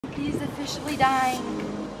He's officially dying.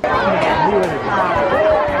 What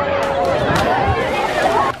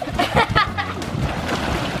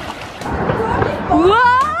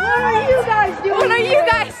are you guys doing? What are you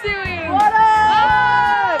guys doing? What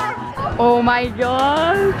up? Oh my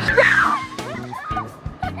gosh.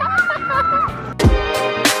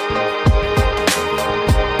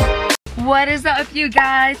 What is up, you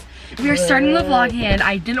guys? We are starting the vlog and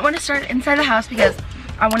I didn't want to start inside the house because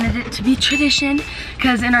I wanted it to be tradition,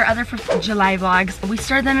 because in our other 4th of July vlogs, we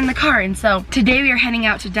started them in the car. And so today we are heading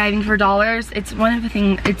out to Diving for Dollars. It's one of the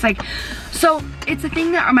things, it's like, so it's a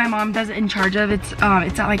thing that my mom does it in charge of. It's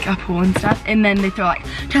at like a pool and stuff. And then they throw like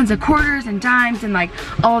tons of quarters and dimes and like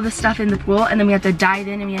all of the stuff in the pool. And then we have to dive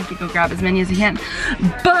in and we have to go grab as many as we can.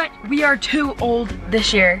 But we are too old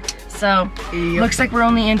this year. So looks like we're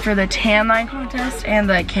only in for the tan line contest and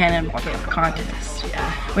the cannonball contest.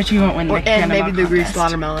 Yeah. Which we won't win the cannonball contest. And maybe the greased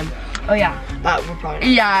watermelon. Oh yeah. We're probably.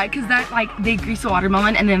 Yeah, because that like they grease the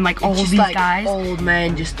watermelon and then like all of these like guys. Old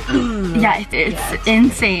men just. Yeah, it's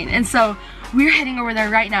insane. And so we're heading over there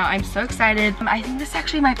right now. I'm so excited. I think this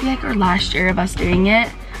actually might be like our last year of us doing it.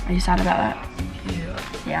 Are you sad about that?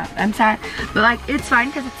 Yeah, I'm sad, but like it's fine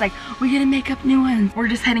because it's like we get to make up new ones. We're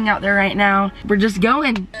just heading out there right now. We're just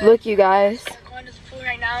going. Look, you guys. We're going to the pool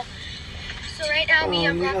right now. So right now we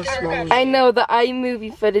have I know the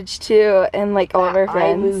iMovie footage too, and like all of our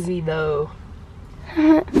friends. iMovie though.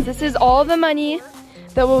 This is all the money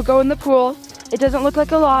that will go in the pool. It doesn't look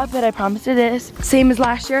like a lot, but I promise it is. Same as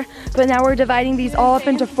last year, but now we're dividing these all up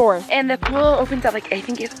into 4. And the pool opens at like, I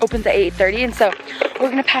think it opens at 8:30, and so we're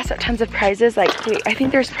gonna pass out tons of prizes. Like, wait, I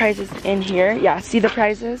think there's prizes in here. Yeah, see the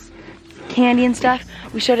prizes? Candy and stuff.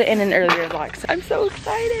 We showed it in an earlier vlog, so I'm so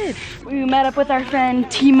excited. We met up with our friend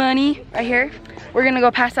T-Money right here. We're gonna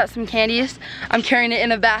go pass out some candies. I'm carrying it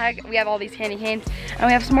in a bag. We have all these candy canes, and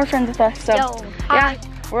we have some more friends with us, so yeah.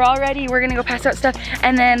 We're all ready. We're gonna go pass out stuff,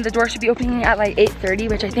 and then the door should be opening at like 8:30,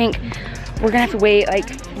 which I think we're gonna have to wait like,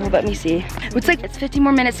 well, let me see. It's 15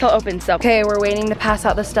 more minutes till it opens, so. Okay, we're waiting to pass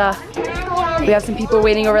out the stuff. We have some people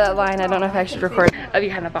waiting over that line. I don't know if I should record. That'd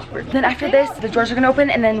be kind of awkward. Then after this, the doors are gonna open,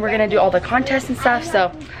 and then we're gonna do all the contests and stuff, so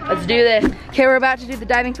let's do this. Okay, we're about to do the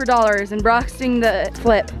Diving for Dollars, and Brock's doing the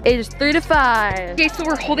flip. Ages 3 to 5. Okay, so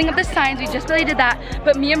we're holding up the signs. We just really did that,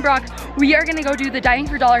 but me and Brock, we are gonna go do the Diving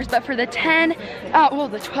for Dollars, but for the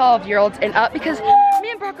 12-year-olds and up, because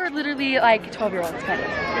me and Brock are literally like 12-year-olds kind of.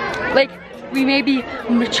 Like, we may be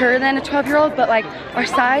mature than a 12-year-old, but like our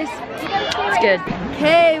size, it's good.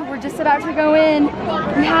 Okay, we're just about to go in.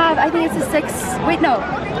 We have, I think it's a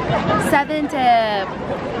 7 to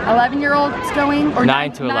 11-year-olds going, or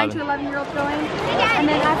 9 to 11-year-olds going. And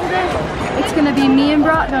then after this, it's gonna be me and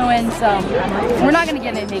Brock going, so we're not gonna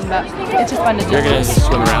get anything, but it's just fun to do. You're gonna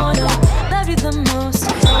swim around.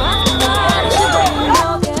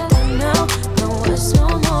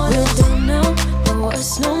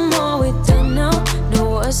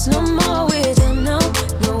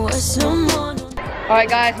 Alright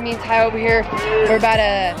guys, me and Ty over here, we're about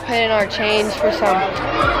to put in our change for some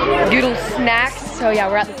doodle snacks. So yeah,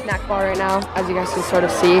 we're at the snack bar right now, as you guys can sort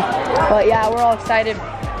of see. But yeah, we're all excited.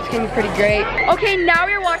 It's gonna be pretty great. Okay, now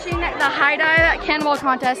we're watching the high dive at Cannonball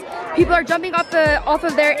contest. People are jumping off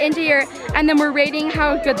of there into here, and then we're rating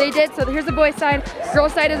how good they did. So here's the boys side,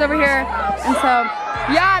 girls side is over here. And so,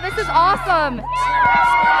 yeah, this is awesome.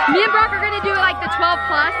 Me and Brock are gonna do like the 12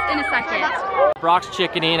 plus in a second. Brock's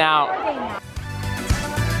chickening out.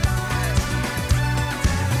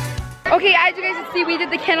 Okay, as you guys can see, we did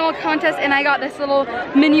the cannonball contest and I got this little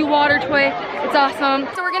mini water toy. It's awesome.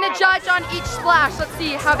 So we're gonna judge on each splash. Let's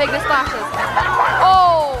see how big the splash is.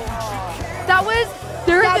 Oh,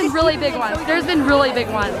 there have been really big ones. There's been really big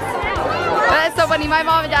ones. That's so funny. My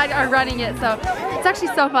mom and dad are running it, so it's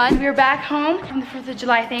actually so fun. We were back home from the 4th of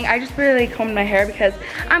July thing. I just barely combed my hair because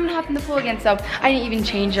I'm gonna hop in the pool again, so I didn't even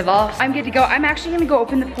change at all. I'm good to go. I'm actually gonna go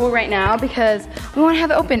open the pool right now because we wanna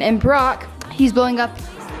have it open. And Brock, he's blowing up.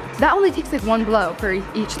 That only takes like 1 blow for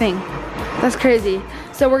each thing. That's crazy.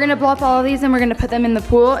 So we're gonna blow up all of these and we're gonna put them in the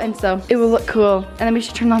pool, and so it will look cool. And then we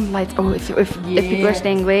should turn on the lights. Oh, if people are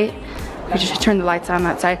staying late, we should turn the lights on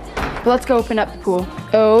that side. But let's go open up the pool.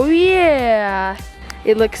 Oh yeah.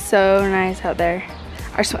 It looks so nice out there.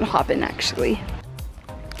 I just want to hop in actually.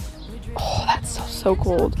 Oh, that's so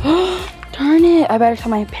cold. Darn it. I better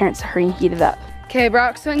tell my parents to hurry and heat it up. Okay,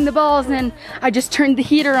 Brock's swinging the balls and I just turned the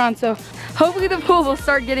heater on, so hopefully the pool will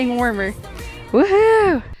start getting warmer.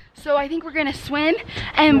 Woohoo! So I think we're gonna swim,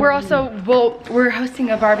 and we're hosting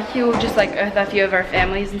a barbecue, just like with a few of our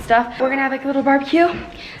families and stuff. We're gonna have like a little barbecue.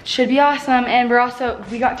 Should be awesome. And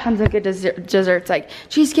we got tons of good desserts like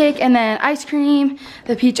cheesecake and then ice cream.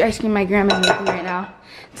 The peach ice cream my grandma's making right now.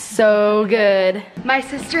 So good. My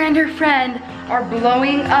sister and her friend are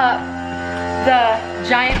blowing up the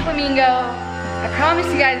giant flamingo. I promise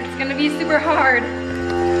you guys, it's gonna be super hard.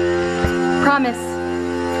 Promise.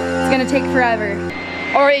 It's gonna take forever.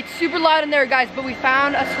 All right, it's super loud in there, guys, but we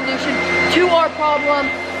found a solution to our problem.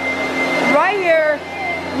 Right here,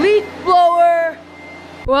 leaf blower.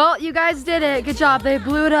 Well, you guys did it. Good job. They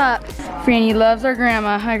blew it up. Franny loves our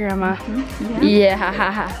grandma. Hi, Grandma.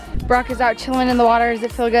 Yeah. Brock is out chilling in the water. Does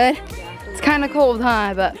it feel good? It's kind of cold,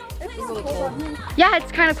 huh? But yeah,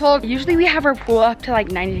 it's kind of cold. Usually we have our pool up to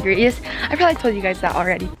like 90 degrees. I probably told you guys that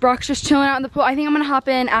already. Brock's just chilling out in the pool. I think I'm gonna hop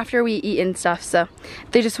in after we eat and stuff. So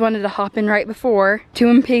they just wanted to hop in right before. Too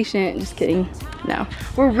impatient. Just kidding. No.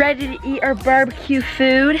 We're ready to eat our barbecue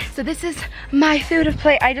food. So this is my food of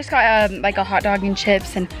plate. I just got like a hot dog and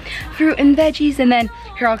chips and fruit and veggies. And then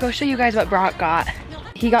here, I'll go show you guys what Brock got.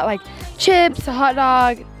 He got like chips, a hot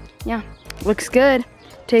dog. Yeah, looks good.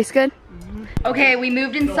 Tastes good. Okay, we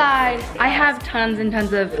moved inside. I have tons and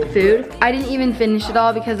tons of food. I didn't even finish it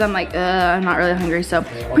all because I'm like, I'm not really hungry. So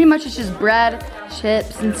pretty much it's just bread,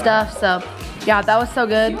 chips and stuff. So yeah, that was so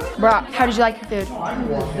good. Brock, how did you like your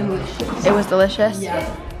food? It was delicious?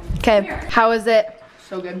 Yeah. Okay, how is it?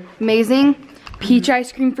 So good. Amazing. Peach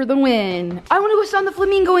ice cream for the win. I wanna go sit on the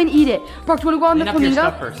flamingo and eat it. Brock, do you wanna go on the flamingo? Clean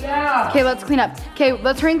up your stuff first. Yeah. Okay, let's clean up. Okay,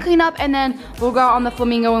 let's hurry and clean up and then we'll go out on the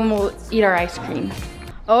flamingo and we'll eat our ice cream.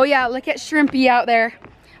 Oh yeah, look at Shrimpy out there.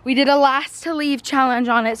 We did a last to leave challenge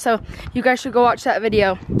on it, so you guys should go watch that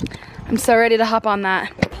video. I'm so ready to hop on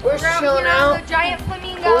that. We're chilling out. The giant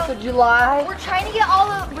flamingo. 4th of July. We're trying to get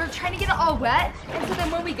it all wet, and so then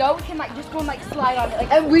when we go, we can like just go and like slide on it.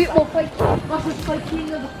 Like, And we will play. let's play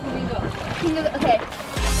King of the Flamingo. King of the, okay.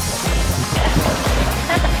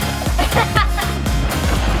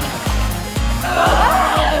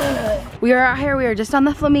 We are out here. We are just on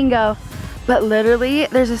the flamingo. But literally,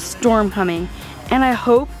 there's a storm coming. And I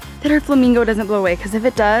hope that our flamingo doesn't blow away, because if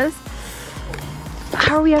it does,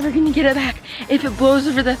 how are we ever gonna get it back? If it blows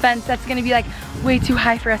over the fence, that's gonna be like way too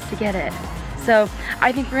high for us to get it. So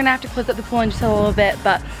I think we're gonna have to close up the pool in just a little bit,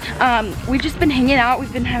 but we've just been hanging out.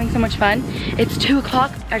 We've been having so much fun. It's 2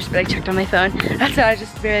 o'clock. I just like checked on my phone. That's what I was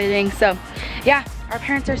just barely doing. So yeah, our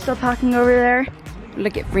parents are still talking over there.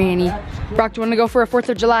 Look at Franny. Brock, do you wanna go for a 4th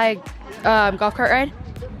of July golf cart ride?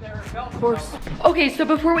 Of course. Okay, so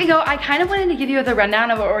before we go, I kind of wanted to give you the rundown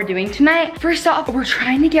of what we're doing tonight. First off, we're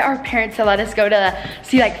trying to get our parents to let us go to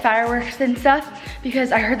see like fireworks and stuff,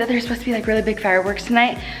 because I heard that there's supposed to be like really big fireworks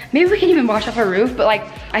tonight. Maybe we can even watch off a roof, but like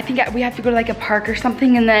I think we have to go to like a park or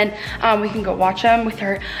something, and then we can go watch them with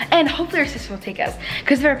her, and hopefully our sister will take us.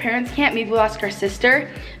 Because if our parents can't, maybe we'll ask our sister,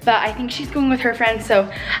 but I think she's going with her friends, so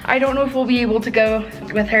I don't know if we'll be able to go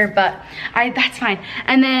with her, but that's fine.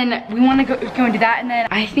 And then we want to go and do that, and then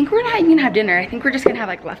I think we're not even gonna have dinner. I think we're just gonna have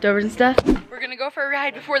like leftovers and stuff. We're gonna go for a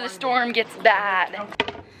ride before the storm gets bad.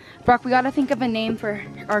 Brock, we gotta think of a name for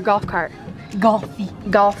our golf cart. Golfy.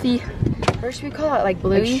 Golfy. What should we call it? Like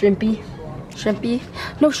Bluey? Like Shrimpy. Shrimpy?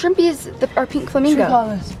 No, Shrimpy is our pink flamingo.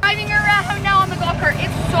 Driving around now on the golf cart.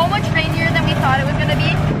 It's so much rainier than we thought it was gonna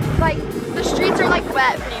be. Like, the streets are like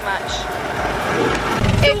wet pretty much.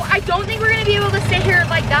 So I don't think we're gonna be able to stay here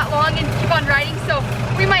like that long and keep on riding, so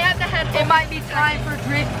we might have to head home. It might be time for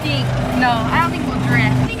drifting. No, I don't think we'll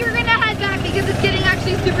drift. I think we're gonna head back because it's getting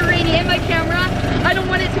actually super rainy, and my camera, I don't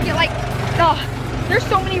want it to get like, oh, there's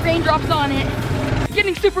so many raindrops on it. It's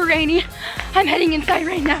getting super rainy. I'm heading inside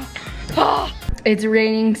right now. Oh, it's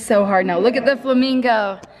raining so hard now. Look at the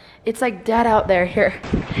flamingo. It's like dead out there. Here.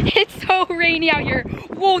 It's so rainy out here.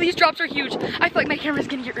 Whoa, these drops are huge. I feel like my camera's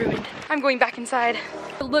gonna get ruined. I'm going back inside.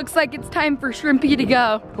 It looks like it's time for Shrimpy to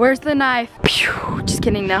go. Where's the knife? Pew, just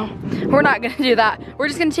kidding, no. We're not gonna do that. We're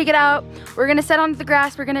just gonna take it out. We're gonna set on the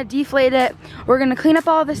grass. We're gonna deflate it. We're gonna clean up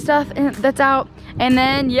all the stuff that's out. And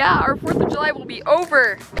then, yeah, our 4th of July will be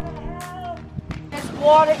over. It's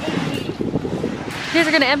water icky. You guys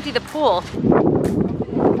are gonna empty the pool.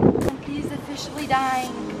 He's officially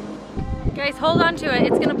dying. Guys, hold on to it.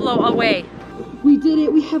 It's gonna blow away. We did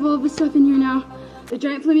it. We have all the stuff in here now. The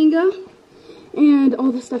giant flamingo and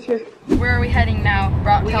all the stuff here. Where are we heading now,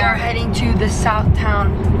 Brock? We are heading to the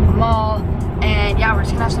Southtown Mall, and yeah, we're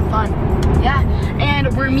just gonna have some fun. Yeah,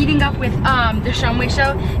 and we're meeting up with the Shumway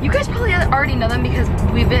Show. You guys probably already know them because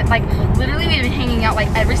we've been like, literally we've been hanging out like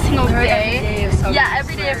every single day. Every day of summer. Yeah,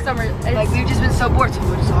 every day of summer. Like we've just been so bored, so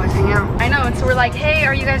we're just always hanging out. I know, and so we're like, hey,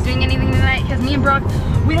 are you guys doing anything tonight? Because me and Brock,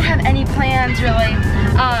 we don't have any plans really,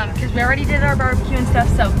 because we already did our barbecue and stuff.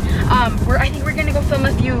 So I think we're gonna go film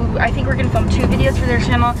a few. I think we're gonna film 2 videos for their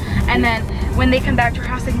channel, and then when they come back to our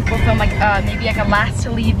house, I think we'll film like maybe like a last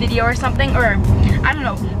to leave video or something, or I don't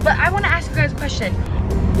know. But I want to ask you guys a question.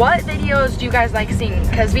 what videos do you guys like seeing?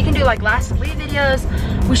 Because we can do like last lead videos.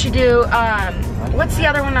 We should do, what's the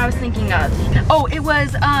other one I was thinking of? Oh, it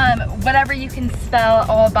was whatever you can spell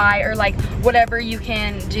all buy, or like whatever you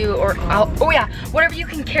can do, or oh yeah, whatever you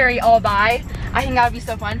can carry all buy. I think that would be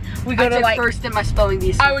so fun. We go to like first in my spelling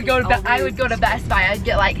bee. I would go to Best Buy. I'd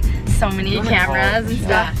get like so many cameras and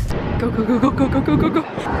stuff. Go go go go go go go go go.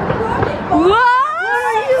 Whoa!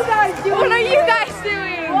 What are you guys doing? What are you guys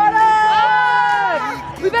doing? What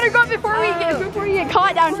up? We better go before we get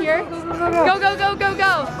caught down here. Go go go go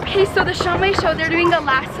go. Okay, so the Shumway Show, they're doing a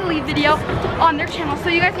last to leave video on their channel, so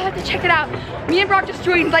you guys will have to check it out. Me and Brock just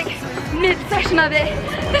joined like mid-session of it.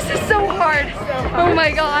 This is so hard. Oh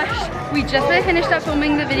my gosh. We just finished up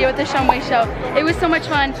filming the video at the Shumway Show. It was so much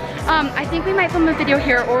fun. I think we might film a video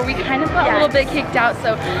here, or we kind of got a little bit kicked out,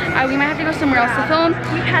 so we might have to go somewhere else to film.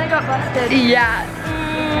 We kind of got busted. Yeah.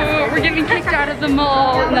 We're getting kicked out of the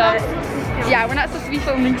mall. No. Yeah, we're not supposed to be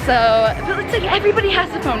filming, so, but it's like everybody has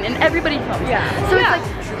a phone and everybody films. Yeah. So it's like,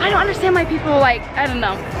 I don't understand why people like, I don't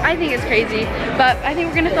know. I think it's crazy, but I think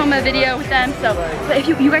we're gonna film a video with them. So, but if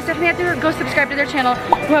you guys definitely have to go subscribe to their channel.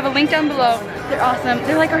 We'll have a link down below. They're awesome.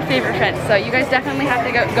 They're like our favorite friends. So you guys definitely have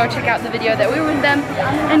to go check out the video that we were with them.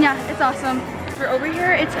 And yeah, it's awesome. We're over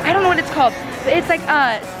here. It's, I don't know what it's called, but it's like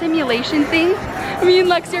a simulation thing. Me and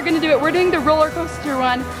Lexi are gonna do it. We're doing the roller coaster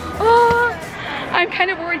one. Oh, I'm kind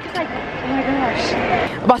of worried because like, oh my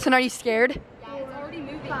gosh. Boston, are you scared? Yeah, it's already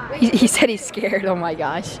moving. He said he's scared, oh my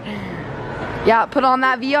gosh. Yeah, put on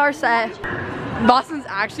that VR set. Boston's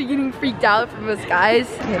actually getting freaked out from us, guys.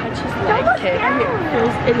 Oh my gosh.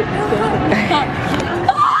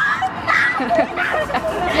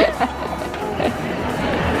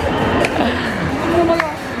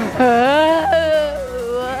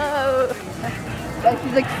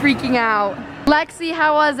 Lexi's like freaking out. Lexi,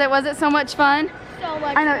 how was it? Was it so much fun? So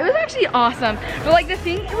much I know, it was actually awesome. But like the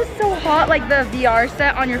thing, it was so hot, like the VR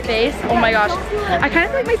set on your face. Oh my gosh. I kind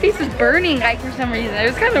of feel like my face was burning like for some reason. It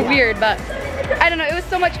was kind of weird, but I don't know, it was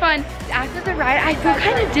so much fun. After the ride, I feel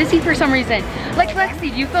kind of dizzy for some reason. Like Lexi, do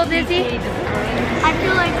you feel dizzy? I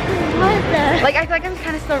feel like, what the? Like I feel like I'm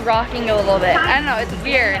kind of still rocking a little bit. I don't know, it's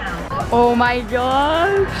weird. Oh my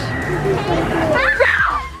gosh.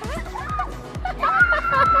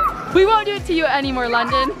 We won't do it to you anymore,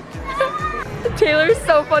 London. Taylor's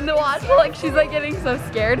so fun to watch, but like she's like getting so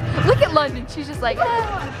scared. Look at London, she's just like,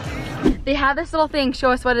 ah. They have this little thing.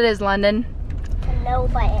 Show us what it is, London. No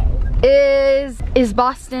button. Is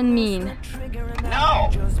Boston mean? No.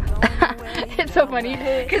 It's so funny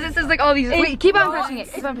because it says like all these. Wait, keep on pushing it.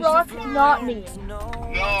 Keep on pushing it. Not me. No.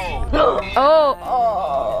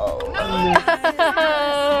 Oh. No.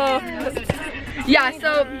 Yeah,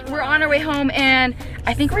 so we're on our way home, and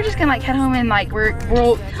I think we're just gonna like head home, and like they're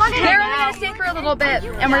only gonna stay for a little bit,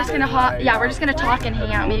 and we're just gonna we're just gonna talk and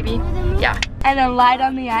hang out maybe. Yeah. And then light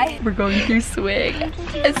on the eye. We're going through Swig.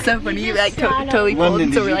 It's so funny. You're like totally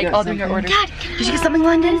cold, so we're like all doing our orders. Dad, did you get something,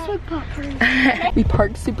 London? We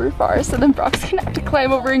parked super far, so then Brock's gonna have to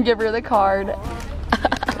climb over and give her the card.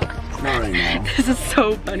 Not right now. This is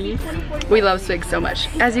so funny. We love Swig so much.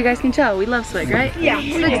 As you guys can tell, we love Swig, right? Yeah.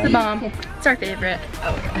 Swig's the bomb. It's our favorite.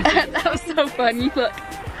 That was so funny. Look.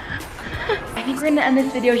 I think we're gonna end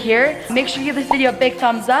this video here. Make sure you give this video a big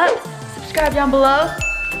thumbs up. Subscribe down below.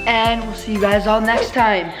 And we'll see you guys all next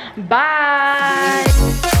time. Bye.